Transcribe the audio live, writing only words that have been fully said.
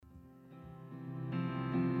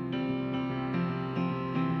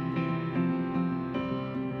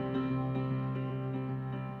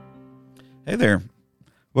Hey there.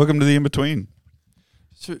 Welcome to the In-Between.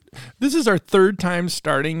 So this is our third time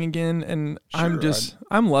starting again, and Sure,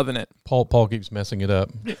 I'm loving it. Paul keeps messing it up.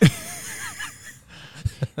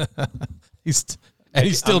 he's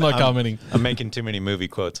still not commenting. I'm making too many movie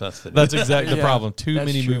quotes. That's exactly the Yeah, problem. Too that's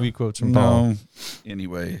many true. movie quotes from Paul. No.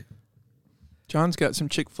 Anyway. John's got some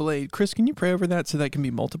Chick-fil-A. Chris, can you pray over that so that can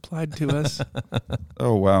be multiplied to us?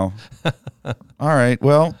 Oh, wow. All right.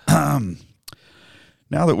 Well,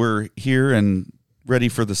 now that we're here and ready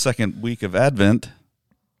for the second week of Advent.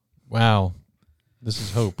 Wow. This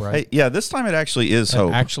is hope, right? Hey, yeah, this time it actually is It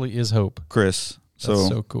hope, actually is hope. Chris. That's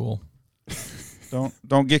so cool.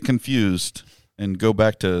 Don't get confused and go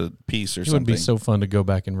back to peace or It something. would be so fun to go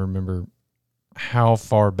back and remember how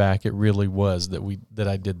far back it really was that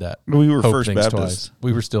I did that. We were Hope First things Baptist. twice.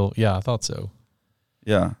 We were still, I thought so.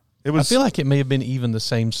 Yeah. It I was. feel like it may have been even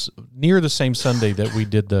near the same Sunday that we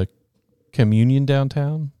did the communion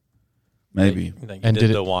downtown. Maybe. And did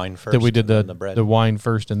did the wine first. That we did and then the bread. the wine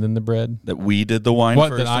first and then the bread. That we did the wine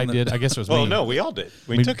What first. that I and did? I guess it was well, me. no, we all did.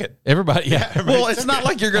 We took it. Everybody, yeah. Well, it's not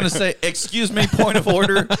like you're going to say, excuse me, point of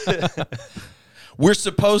order. We're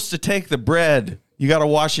supposed to take the bread. You got to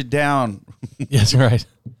wash it down. Yes, right.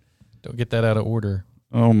 Don't get that out of order.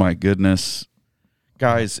 Oh, my goodness.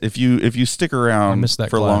 Guys, if you stick I around missed that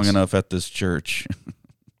for class. long enough at this church,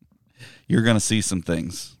 you're going to see some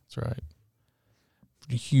things. That's right.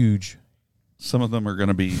 Huge. Some of them are going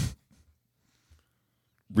to be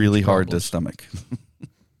really hard to stomach.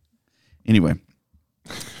 Anyway.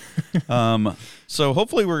 So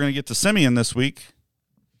hopefully we're going to get to Simeon this week.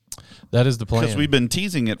 That is the plan. Because we've been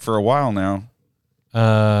teasing it for a while now.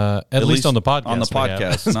 At least on the podcast. On the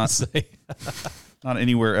podcast, not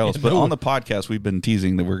anywhere else. Yeah, but no. on the podcast, we've been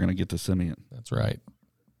teasing that we're going to get to Simeon. That's right.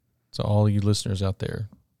 So all you listeners out there.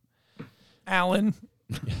 Alan.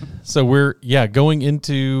 So we're going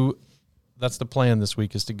into. That's the plan this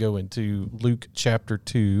week, is to go into Luke chapter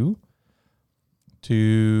 2.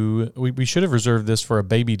 We should have reserved this for a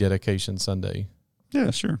baby dedication Sunday. Yeah,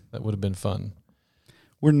 sure. That would have been fun.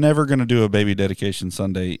 We're never going to do a baby dedication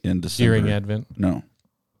Sunday in December. During Advent. No.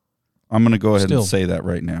 I'm going to go ahead Still. and say that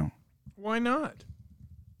right now. Why not?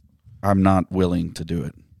 I'm not willing to do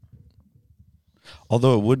it.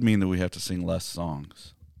 Although it would mean that we have to sing less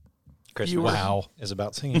songs. Christmas Wow. is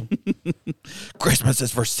about singing. Christmas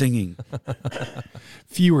is for singing.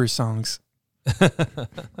 Fewer songs.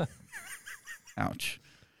 Ouch.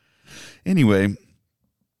 Anyway,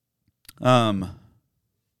 so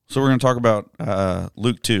we're going to talk about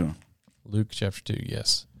Luke 2. Luke chapter 2,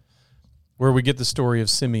 yes. Where we get the story of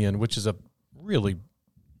Simeon, which is a really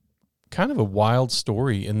kind of a wild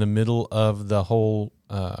story in the middle of the whole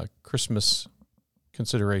Christmas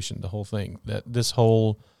consideration, the whole thing. That this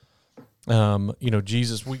whole,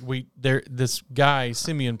 Jesus, this guy,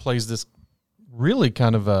 Simeon, plays this really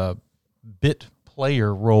kind of a bit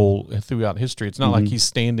player role throughout history. It's not like he's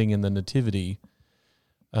standing in the nativity.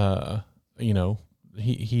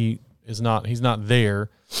 He is not. He's not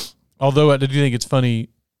there. Although I do think it's funny.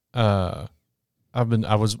 I've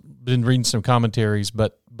been reading some commentaries,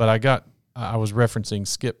 but I was referencing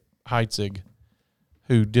Skip Heitzig,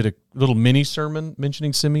 who did a little mini sermon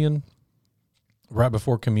mentioning Simeon right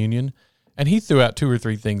before communion, and he threw out 2 or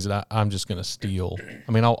 3 things that I'm just going to steal.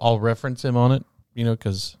 I mean, I'll reference him on it,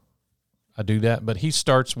 because I do that. But he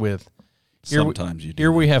starts with Sometimes you do.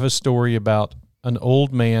 Here we have a story about an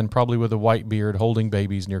old man, probably with a white beard, holding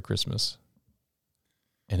babies near Christmas,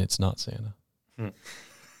 and it's not Santa.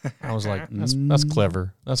 I was like, that's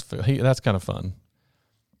clever. That's kind of fun.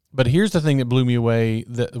 But here's the thing that blew me away.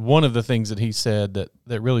 That one of the things that he said that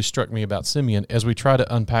really struck me about Simeon, as we try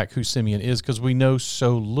to unpack who Simeon is, because we know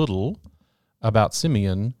so little about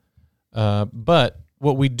Simeon. But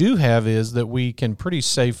what we do have is that we can pretty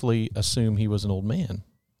safely assume he was an old man.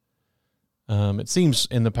 It seems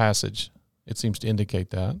in the passage, it seems to indicate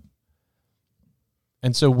that.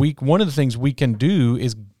 And so one of the things we can do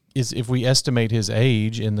is if we estimate his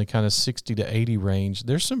age in the kind of 60 to 80 range,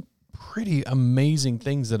 there's some pretty amazing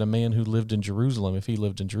things that a man who lived in Jerusalem, if he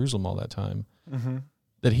lived in Jerusalem all that time,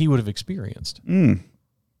 that he would have experienced. And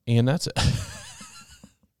that's it.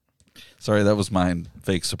 Sorry, that was mine.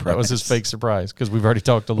 Fake surprise. That was his fake surprise, because we've already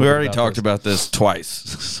talked a little We bit already talked this. about this twice.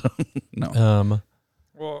 So, no.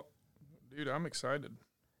 Well, dude, I'm excited.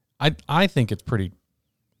 I think it's pretty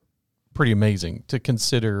amazing to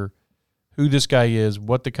consider who this guy is,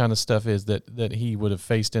 what the kind of stuff is that he would have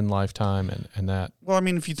faced in lifetime, and that. Well, I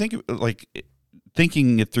mean, if you think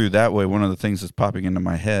thinking it through that way, one of the things that's popping into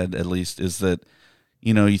my head, at least, is that,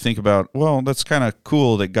 you think about, well, that's kind of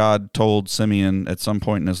cool that God told Simeon at some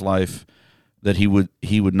point in his life that he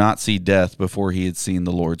would not see death before he had seen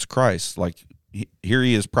the Lord's Christ. Like here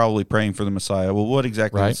he is probably praying for the Messiah. Well, what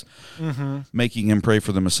exactly is making him pray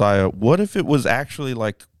for the Messiah? What if it was actually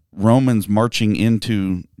like Romans marching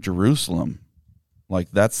into Jerusalem?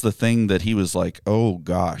 Like that's the thing that he was like, oh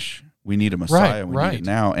gosh, we need a Messiah. We need it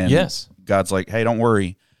now. And God's like, hey, don't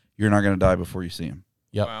worry. You're not going to die before you see him.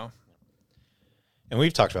 Yep. Wow. And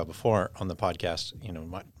we've talked about before on the podcast, you know,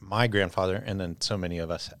 my grandfather, and then so many of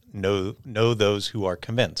us know those who are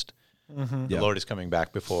convinced the Lord is coming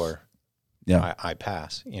back before I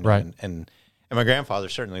pass. You know, right. And my grandfather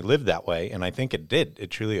certainly lived that way, and I think it did.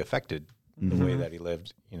 It truly affected the way that he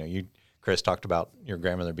lived. You know, Chris, talked about your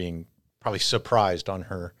grandmother being probably surprised on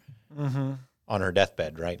her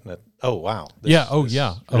deathbed, right? And that, oh wow, this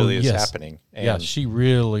really is happening. And she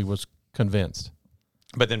really was convinced.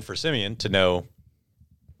 But then for Simeon to know,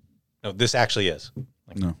 no, this actually is.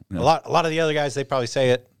 Like, No. A lot of the other guys, they probably say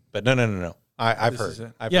it, but no. I've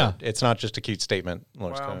heard. I've heard. It's not just a cute statement.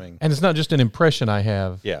 Lord's coming. And it's not just an impression I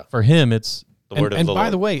have. Yeah. For him, it's the word of the Lord. And by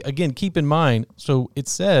the way, again, keep in mind, so it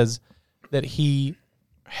says that he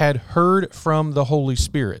had heard from the Holy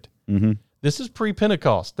Spirit. Mm-hmm. This is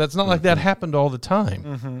pre-Pentecost. That's not like that happened all the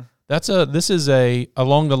time. This is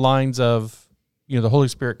along the lines of, you know, the Holy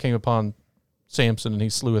Spirit came upon Samson and he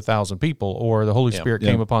slew 1,000 people, or the Holy Spirit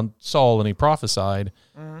came upon Saul and he prophesied.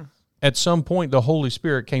 At some point, the Holy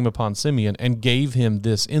Spirit came upon Simeon and gave him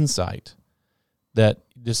this insight that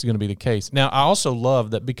this is going to be the case. Now, I also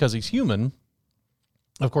love that because he's human,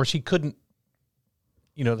 of course, he couldn't,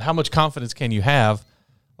 you know, how much confidence can you have?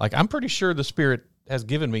 Like, I'm pretty sure the Spirit has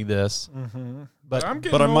given me this, but I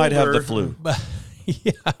might have the flu.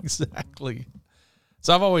 Yeah, exactly.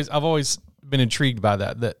 So I've always been intrigued by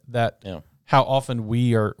that how often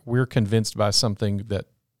we're convinced by something that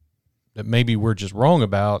maybe we're just wrong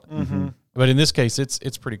about. But in this case,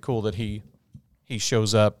 it's pretty cool that he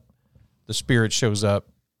shows up, the Spirit shows up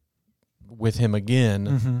with him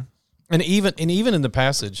again. And even in the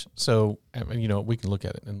passage, so you know, we can look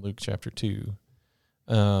at it in Luke chapter 2.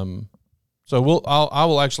 So I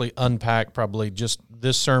will actually unpack probably just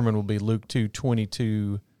this sermon will be Luke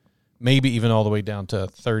 2:22, maybe even all the way down to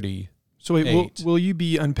 30. So wait, will you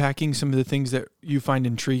be unpacking some of the things that you find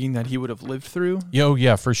intriguing that he would have lived through?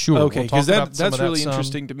 Yeah, for sure. Okay, because that's really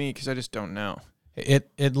interesting to me because I just don't know.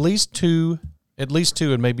 At least two,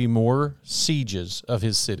 and maybe more sieges of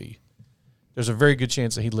his city. There's a very good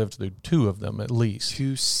chance that he lived through 2 of them at least.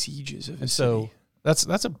 2 sieges of his city. city.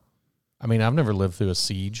 That's a. I mean, I've never lived through a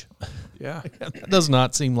siege. Yeah, that does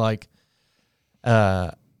not seem like.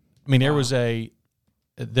 I mean, there was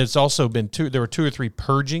there's also been 2. There were 2 or 3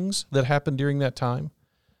 purgings that happened during that time.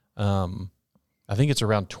 I think it's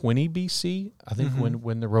around 20 BC. I think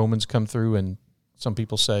when the Romans come through, and some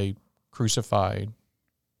people say crucified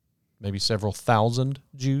maybe several thousand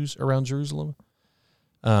Jews around Jerusalem.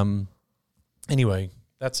 Anyway,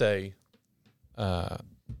 that's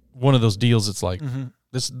one of those deals. It's like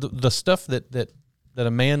the stuff that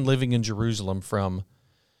a man living in Jerusalem from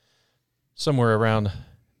somewhere around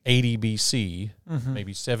 80 BC,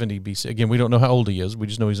 maybe 70 BC. Again, we don't know how old he is. We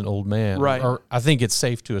just know he's an old man. Right. Or I think it's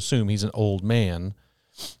safe to assume he's an old man.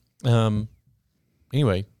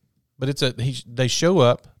 Anyway, but they show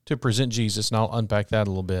up to present Jesus, and I'll unpack that a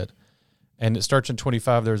little bit. And it starts in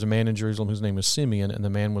 25. There was a man in Jerusalem whose name was Simeon, and the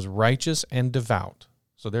man was righteous and devout.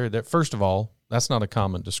 So there, first of all, that's not a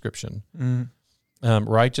common description.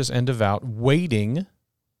 Righteous and devout, waiting,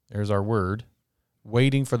 there's our word,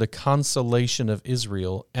 waiting for the consolation of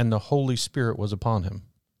Israel, and the Holy Spirit was upon him.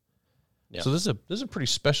 Yeah. So this is a pretty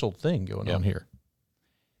special thing going on here.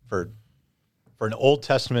 For an Old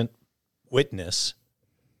Testament witness,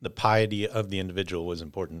 the piety of the individual was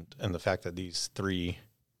important, and the fact that these 3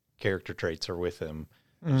 character traits are with him,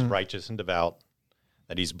 he's righteous and devout,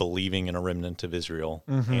 that he's believing in a remnant of Israel,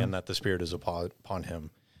 and that the Spirit is upon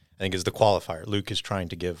him, I think is the qualifier. Luke is trying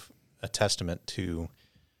to give a testament to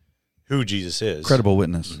who Jesus is. Credible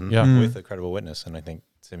witness. With a credible witness, and I think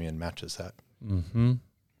Simeon matches that.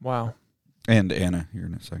 Wow. And Anna here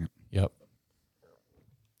in a second. Yep.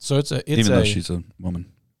 So it's even though she's a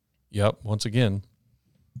woman. Yep. Once again.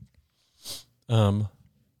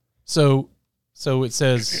 So it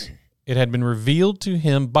says, it had been revealed to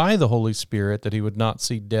him by the Holy Spirit that he would not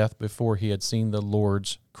see death before he had seen the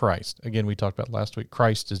Lord's Christ. Again, we talked about last week.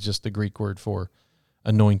 Christ is just the Greek word for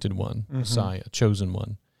anointed one, Messiah, chosen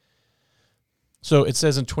one. So it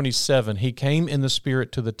says in 27, he came in the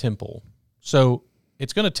Spirit to the temple. So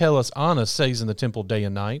it's going to tell us Anna stays in the temple day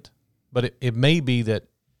and night, but it may be that,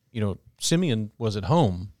 you know, Simeon was at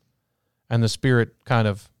home and the Spirit kind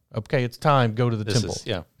of, okay, it's time, go to the temple.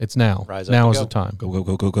 It's now. Rise up now and is go. the time.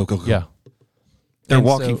 Go. Yeah. They're And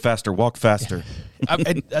walking so- faster. Walk faster.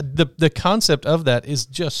 The concept of that is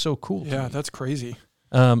just so cool. to Yeah, me. that's crazy.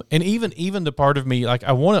 And even the part of me, like,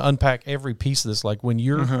 I want to unpack every piece of this. Like, when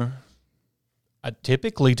you're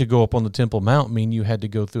typically to go up on the Temple Mount, mean you had to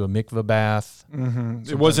go through a mikvah bath.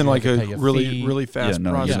 It wasn't you like had a to pay a really fee. really fast Yeah,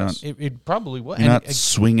 no, process. you're not. It probably was. You're And not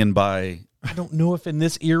swinging by. I don't know if in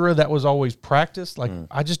this era that was always practiced. Like,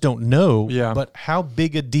 I just don't know. Yeah. But how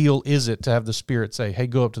big a deal is it to have the Spirit say, "Hey,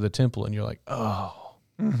 go up to the temple," and you're like, "Oh,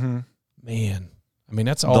 man." I mean,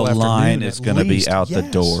 that's all. The afternoon line at is going to be least. out the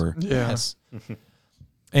Yes. door. Yeah. Yes.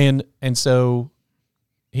 and so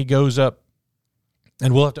he goes up,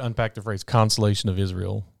 and we'll have to unpack the phrase "consolation of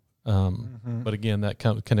Israel." But again, that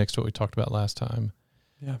connects to what we talked about last time.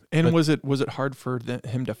 Yeah. And But- was it hard for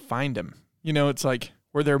him to find him? You know, it's like,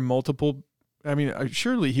 were there multiple? I mean,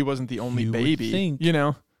 surely he wasn't the only You would baby. think. You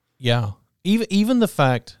know. Yeah. Even the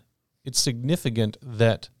fact, it's significant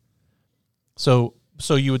that so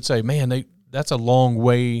you would say, man, that's a long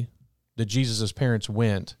way that Jesus' parents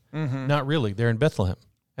went. Not really. They're in Bethlehem.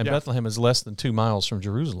 And Yeah. Bethlehem is less than 2 miles from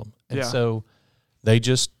Jerusalem. And Yeah. so they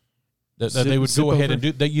just they would Zip go ahead over. and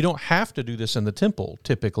do that. You don't have to do this in the temple,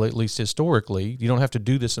 typically, at least historically. You don't have to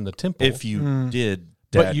do this in the temple. If you did,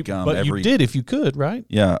 but you dadgum, you did if you could, right?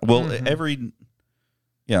 Yeah. Well,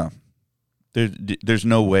 There's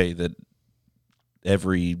no way that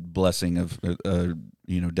every blessing of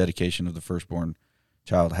dedication of the firstborn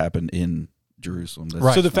child happened in Jerusalem. That's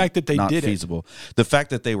Right. So the not- fact that they not did feasible. The fact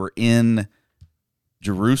that they were in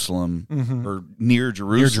Jerusalem or near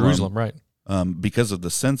Jerusalem, Near Jerusalem, right? because of the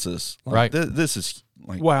census, like, Right. This is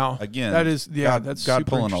like Wow. again. That is that's God super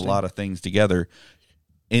pulling a interesting. lot of things together.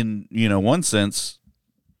 In one sense,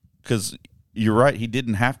 because you're right, he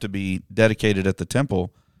didn't have to be dedicated at the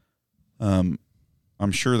temple. I'm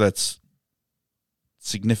sure that's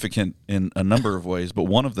significant in a number of ways, but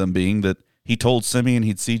one of them being that he told Simeon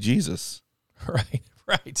he'd see Jesus.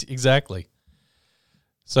 Right, exactly.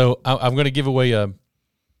 So I'm going to give away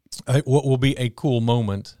what will be a cool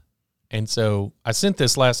moment. And so I sent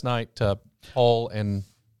this last night to Paul and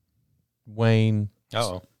Wayne.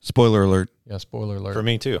 Oh, Spoiler alert. Yeah, spoiler alert. for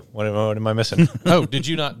me too. What am I missing? Oh, did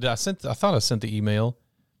you not? I thought I sent the email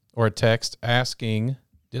or a text asking.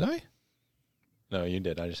 Did I? No, you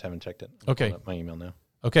did. I just haven't checked it. Okay. Pull up my email now.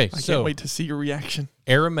 Okay, I so can't wait to see your reaction.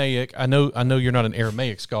 Aramaic. I know you're not an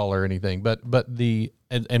Aramaic scholar or anything, but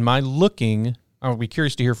and my looking. I'll be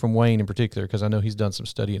curious to hear from Wayne in particular because I know he's done some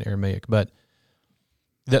study in Aramaic. But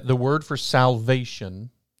that the word for salvation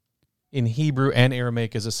in Hebrew and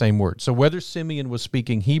Aramaic is the same word. So whether Simeon was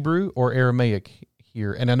speaking Hebrew or Aramaic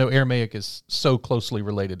here, and I know Aramaic is so closely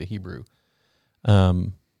related to Hebrew,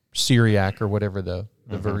 Syriac or whatever the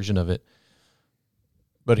version of it.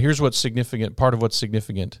 But here's what's significant. Part of what's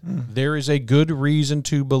significant. There is a good reason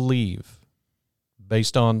to believe,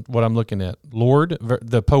 based on what I'm looking at. Lord,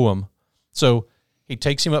 the poem. So he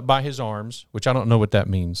takes him up by his arms, which I don't know what that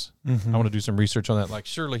means. I want to do some research on that. Like,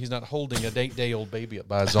 surely he's not holding an 8-day-old baby up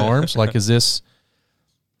by his arms. Like, is this...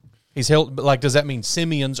 He's held... Like, does that mean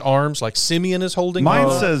Simeon's arms? Like, Simeon is holding Mine him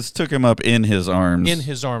up? says took him up in his arms. In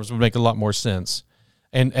his arms would make a lot more sense.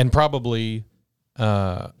 And probably...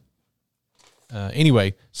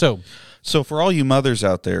 anyway, so for all you mothers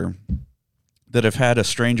out there that have had a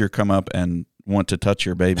stranger come up and want to touch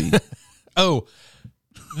your baby,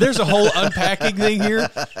 there's a whole unpacking thing here.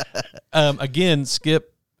 Again,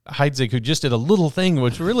 Skip Heidzig, who just did a little thing,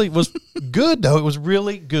 which really was good, though. It was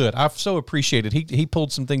really good. I've so appreciated. He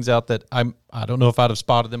pulled some things out that I don't know if I'd have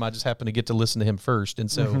spotted them. I just happened to get to listen to him first, and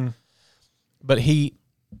so. But he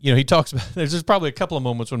talks about. There's probably a couple of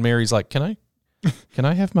moments when Mary's like, "Can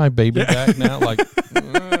I have my baby back now?" Like,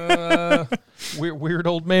 weird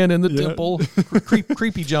old man in the temple,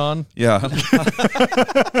 creepy John. yeah.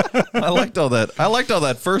 I liked all that. I liked all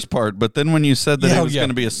that first part, but then when you said that it was going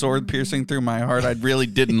to be a sword piercing through my heart, I really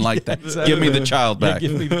didn't like that. Give me the child back. Yeah,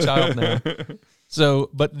 give me the child now. So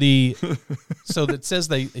that says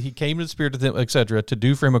he came to the Spirit of them, etc., to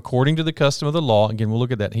do for him according to the custom of the law. Again, we'll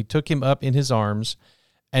look at that. He took him up in his arms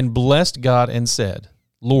and blessed God and said,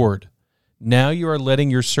 "Lord, now you are letting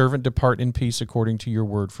your servant depart in peace according to your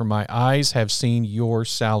word, for my eyes have seen your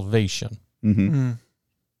salvation." Mm-hmm.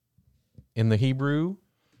 In the Hebrew,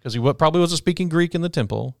 because he probably wasn't speaking Greek in the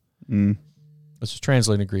temple. Let's just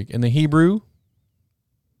translate in Greek. In the Hebrew,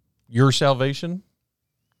 your salvation,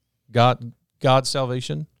 God's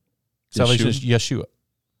salvation is Yeshua.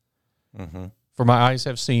 For my eyes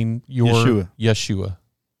have seen your Yeshua,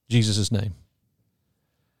 Jesus' name.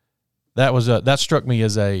 That struck me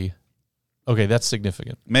as okay, that's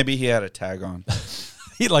significant. Maybe he had a tag on.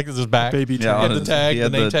 like this is back. Baby Yeah, tag. Get the tag, the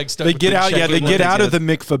name tag stuck. They get out. Yeah, they between get out of the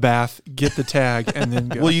check-in. mikvah bath, get the tag, and then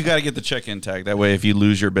go. Well, you got to get the check-in tag. That way, if you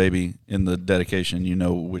lose your baby in the dedication, you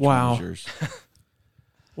know which one is yours.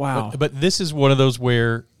 Wow. But this is one of those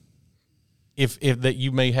where, if that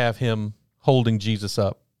you may have him holding Jesus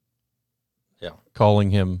up,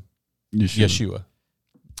 calling him Yeshua,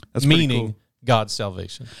 That's pretty meaning cool. God's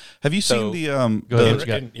salvation. Have you So- seen the Go ahead. What you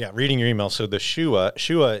got? And, reading your email. So the Shua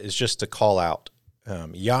is just to call out.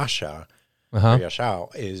 Yasha, Uh-huh. or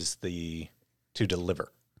Yashao is to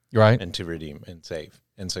deliver Right? and to redeem and save.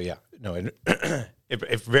 And so it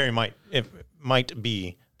might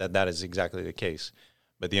be that is exactly the case,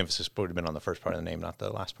 but the emphasis would have been on the first part of the name, not the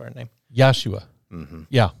last part of the name. Yeshua. Mm-hmm.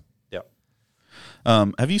 Yeah. Yep.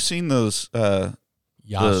 have you seen those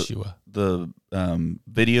Yeshua. the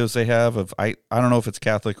videos they have of I don't know if it's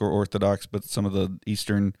Catholic or Orthodox, but some of the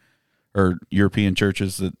Eastern or European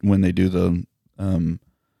churches that when they do the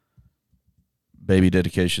baby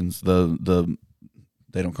dedications, the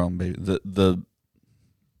they don't call them baby, the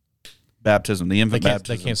baptism, the infant They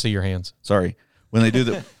baptism. can't see your hands. Sorry. When they do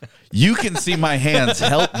the, you can see my hands.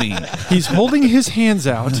 Help me. He's holding his hands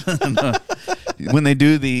out. When they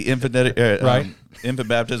do the infant Right. infant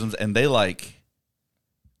baptisms, and they Like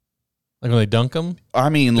when they dunk them? I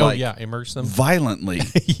mean, Oh, like yeah, immerse them. violently.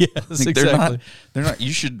 Yes, Like, exactly. They're not.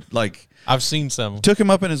 You should like I've seen some. took him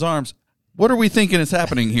up in his arms. What are we thinking is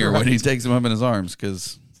happening here when he takes him up in his arms?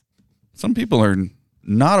 Because some people are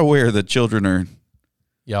not aware that children are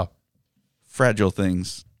Yeah. fragile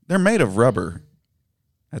things. They're made of rubber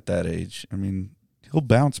at that age. I mean, he'll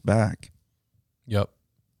bounce back. Yep.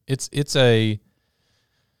 It's a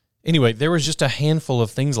anyway, there was just a handful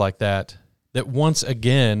of things like that once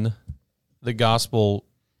again the gospel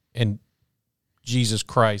and Jesus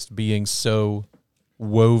Christ being so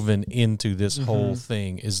woven into this whole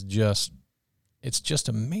thing is just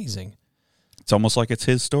amazing. It's almost like it's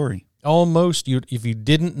his story. Almost if you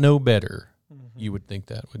didn't know better, you would think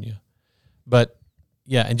that, wouldn't you? But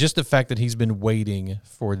yeah, and just the fact that he's been waiting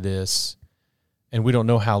for this and we don't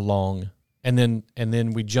know how long. And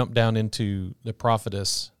then we jump down into the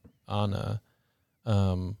prophetess Anna,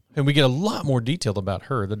 and we get a lot more detail about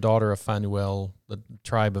her, the daughter of Phanuel, the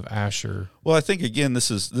tribe of Asher. Well, I think again, this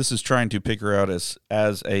is trying to pick her out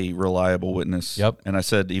as a reliable witness. Yep. And I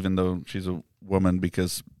said even though she's a woman,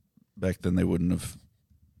 because back then they wouldn't have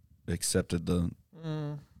accepted the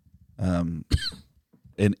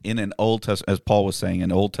in an Old Testament, as Paul was saying,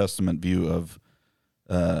 an Old Testament view of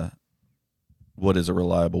what is a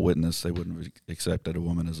reliable witness. They wouldn't have accepted a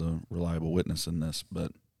woman as a reliable witness in this,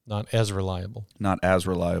 but Not as reliable. not as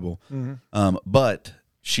reliable. But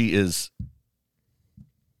she is.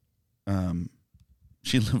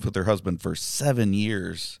 She lived with her husband for 7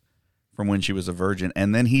 years from when she was a virgin,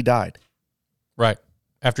 and then he died. Right.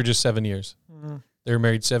 After just 7 years. They were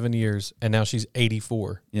married 7 years, and now she's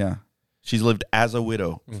 84. Yeah, she's lived as a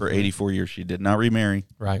widow for 84 years. She did not remarry.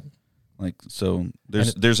 Right. Like so,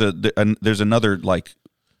 there's another like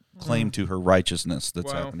claim to her righteousness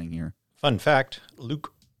that's happening here. Fun fact: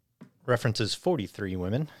 Luke references 43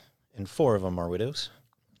 women, and 4 of them are widows.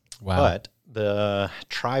 Wow. But the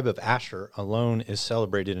tribe of Asher alone is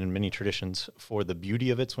celebrated in many traditions for the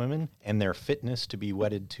beauty of its women and their fitness to be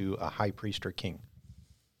wedded to a high priest or king.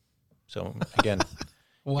 So again,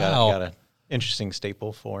 Wow. got an interesting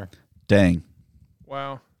staple for. Dang.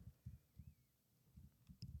 Wow.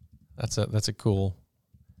 That's a cool.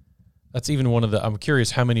 That's even one of the. I'm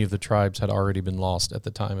curious how many of the tribes had already been lost at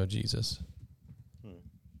the time of Jesus.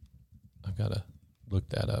 I've got to look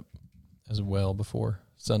that up as well before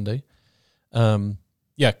Sunday.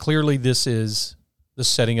 Yeah, clearly this is the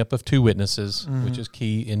setting up of 2 witnesses, which is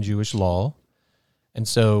key in Jewish law, and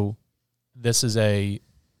so this is a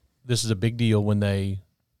big deal when they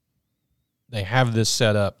have this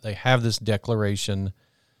set up. They have this declaration.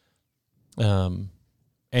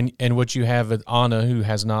 And what you have with Anna, who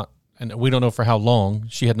has not, and we don't know for how long,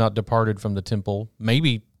 she had not departed from the temple,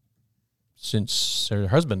 maybe since her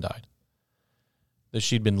husband died, that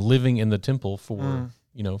she'd been living in the temple for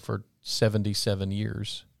 77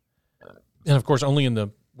 years. And of course, only in the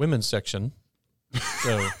women's section.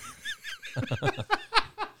 So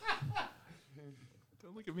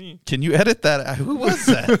Don't look at me. Can you edit that out? Who was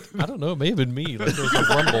that? I don't know, it may have been me. Like there was a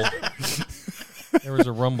rumble. There was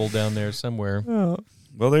a rumble down there somewhere.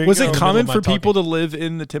 Well, there you Was go. it common my for people talking. to live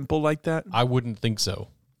in the temple like that? I wouldn't think so.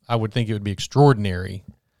 I would think it would be extraordinary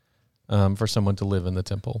for someone to live in the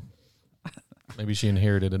temple. Maybe she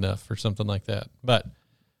inherited enough or something like that.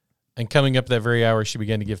 And coming up that very hour, she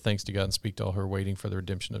began to give thanks to God and speak to all who are waiting for the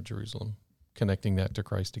redemption of Jerusalem, connecting that to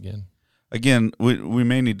Christ again. Again, we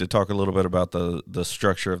may need to talk a little bit about the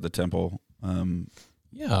structure of the temple.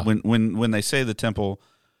 Yeah. When they say the temple,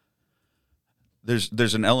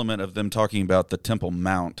 there's an element of them talking about the Temple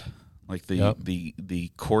Mount, like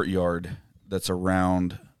the courtyard that's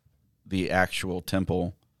around the actual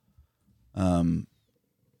temple. And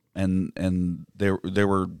there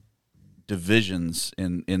were divisions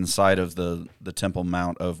inside of the Temple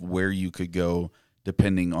Mount of where you could go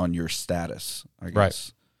depending on your status, I guess.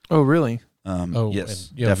 Right. Oh, really? Yes,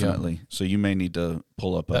 definitely. Yeah. So you may need to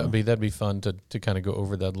pull up. That'd be fun to kind of go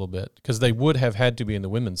over that a little bit, because they would have had to be in the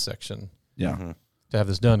women's section. Yeah. To have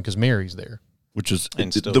this done, because Mary's there, which is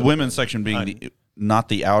the women's section being not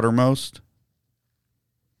the outermost.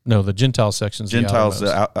 No, the Gentile section's Gentiles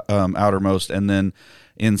the outermost. Outermost, and then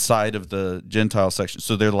inside of the Gentile section,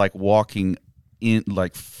 so they're like walking in,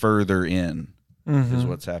 like further in, is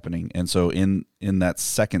what's happening. And so in that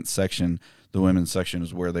second section, the women's section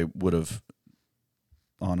is where they would have,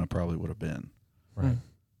 Anna probably would have been. Right.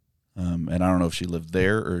 And I don't know if she lived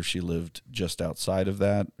there or if she lived just outside of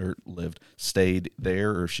that, or stayed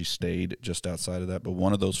there, or if she stayed just outside of that. But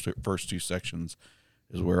one of those first two sections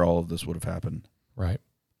is where all of this would have happened. Right.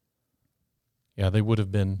 Yeah, they would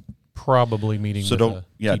have been probably meeting with a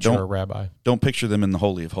teacher or a rabbi. Don't picture them in the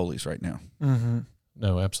Holy of Holies right now. Mm-hmm.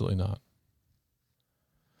 No, absolutely not.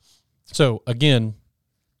 So, again,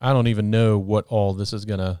 I don't even know what all this is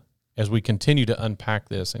going to, as we continue to unpack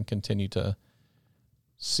this and continue to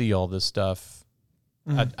see all this stuff,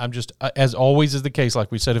 I'm just, as always is the case,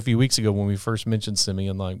 like we said a few weeks ago when we first mentioned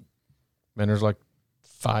Simeon, like, man, there's like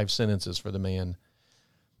 5 sentences for the man.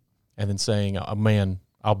 And then saying, man,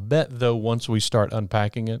 I'll bet, though, once we start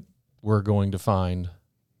unpacking it, we're going to find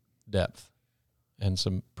depth and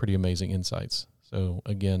some pretty amazing insights. So,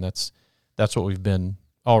 again, that's what we've been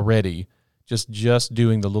already, just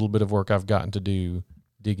doing the little bit of work I've gotten to do,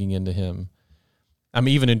 digging into him. I'm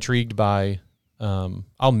even intrigued by,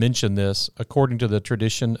 I'll mention this, according to the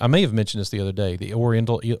tradition, I may have mentioned this the other day, the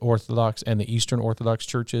Oriental Orthodox and the Eastern Orthodox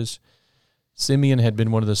churches, Simeon had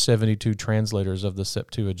been one of the 72 translators of the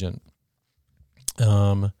Septuagint.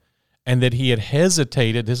 And that he had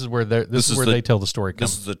hesitated. This is where they tell the story.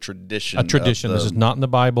 This is a tradition. A tradition. This is not in the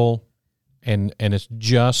Bible, and it's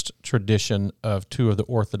just tradition of 2 of the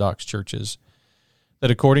Orthodox churches.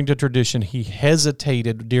 That according to tradition, he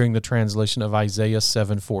hesitated during the translation of Isaiah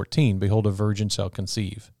 7:14. Behold, a virgin shall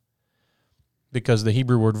conceive. Because the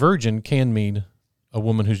Hebrew word virgin can mean a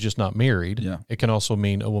woman who's just not married. Yeah. It can also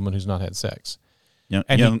mean a woman who's not had sex.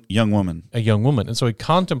 Young woman. A young woman. And so he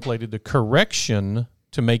contemplated the correction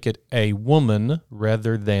to make it a woman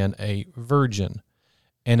rather than a virgin.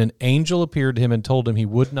 And an angel appeared to him and told him he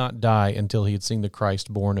would not die until he had seen the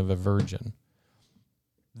Christ born of a virgin.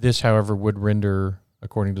 This, however, would render,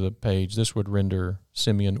 according to the page, this would render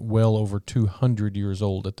Simeon well over 200 years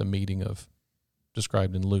old at the meeting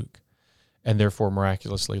described in Luke, and therefore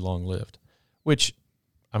miraculously long-lived. Which,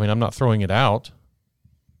 I mean, I'm not throwing it out.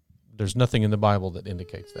 There's nothing in the Bible that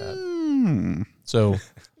indicates that. So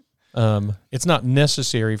it's not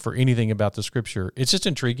necessary for anything about the Scripture. It's just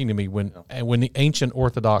intriguing to me when the ancient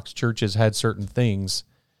Orthodox churches had certain things.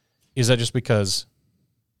 Is that just because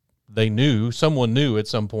someone knew at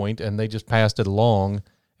some point, and they just passed it along,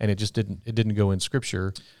 and it didn't go in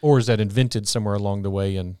Scripture? Or is that invented somewhere along the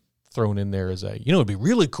way and thrown in there as it'd be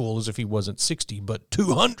really cool as if he wasn't 60 but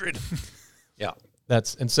 200? Yeah.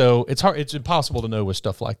 So it's hard. It's impossible to know with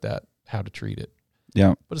stuff like that how to treat it.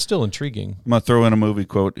 Yeah. But it's still intriguing. I'm going to throw in a movie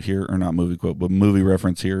quote here, or not movie quote, but movie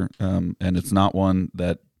reference here. And it's not one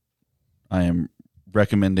that I am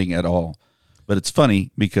recommending at all. But it's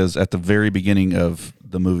funny because at the very beginning of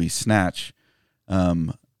the movie Snatch,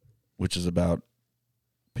 which is about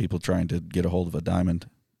people trying to get a hold of a diamond,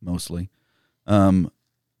 mostly, the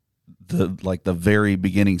very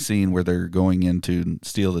beginning scene where they're going in to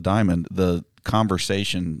steal the diamond, the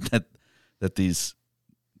conversation that these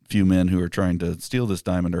few men who are trying to steal this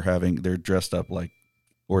diamond are having, they're dressed up like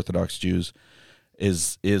Orthodox Jews,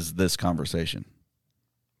 is this conversation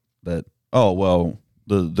that,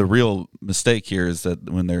 the real mistake here is that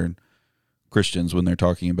when they're Christians, when they're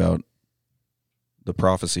talking about the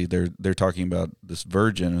prophecy, they're talking about this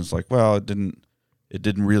virgin, and it's like, well, it didn't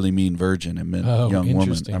really mean virgin, it meant young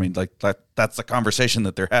woman. I mean, like that's the conversation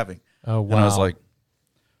that they're having. Oh, wow. And I was like,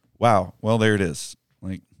 wow, well, there it is.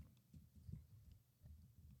 Like,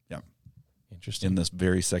 yeah. Interesting. In this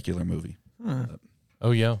very secular movie.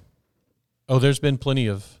 Oh, yeah. Oh, there's been plenty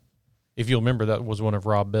of, if you'll remember, that was one of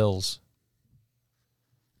Rob Bell's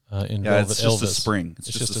in Velvet it's Elvis. just a spring. It's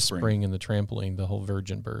just a spring in the trampoline, the whole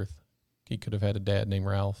virgin birth. He could have had a dad named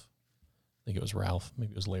Ralph. I think it was Ralph.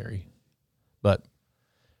 Maybe it was Larry. But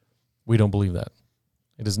We don't believe that.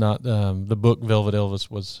 It is not. The book Velvet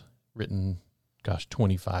Elvis was written,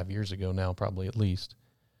 25 years ago now, probably at least.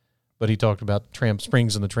 But he talked about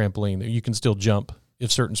springs in the trampoline, that you can still jump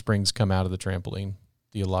if certain springs come out of the trampoline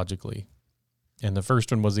theologically. And the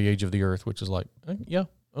first one was the age of the earth, which is like, yeah,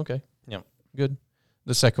 okay. Yeah. Good.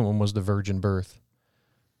 The second one was the virgin birth.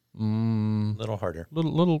 Little harder.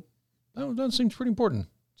 Little. That seems pretty important.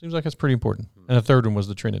 Seems like it's pretty important. And the third one was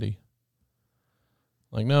the Trinity.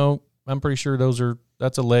 Like, no, I'm pretty sure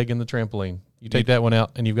that's a leg in the trampoline. You take that one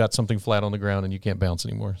out and you've got something flat on the ground and you can't bounce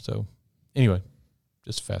anymore. So anyway,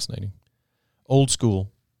 just fascinating. Old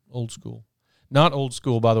school. Not old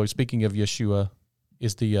school, by the way, speaking of Yeshua,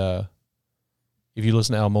 is the, if you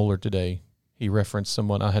listen to Al Mohler today, he referenced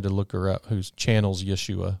someone, I had to look her up, who channels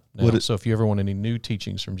Yeshua now. So if you ever want any new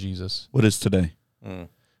teachings from Jesus. What is today?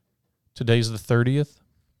 Today's the 30th.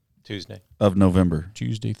 Tuesday. Of November.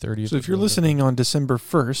 Tuesday, 30th. So if you're listening on December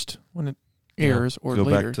 1st, when it airs, or go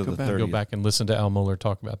later, back to the 30th. Go back and listen to Al Mohler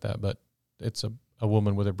talk about that. But it's a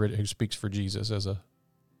woman with who speaks for Jesus has a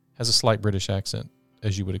slight British accent,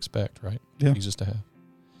 as you would expect, right? Yeah. Jesus to have.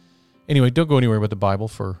 Anyway, don't go anywhere but the Bible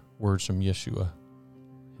for words from Yeshua,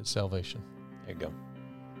 his salvation. There you go.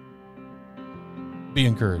 Be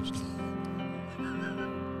encouraged.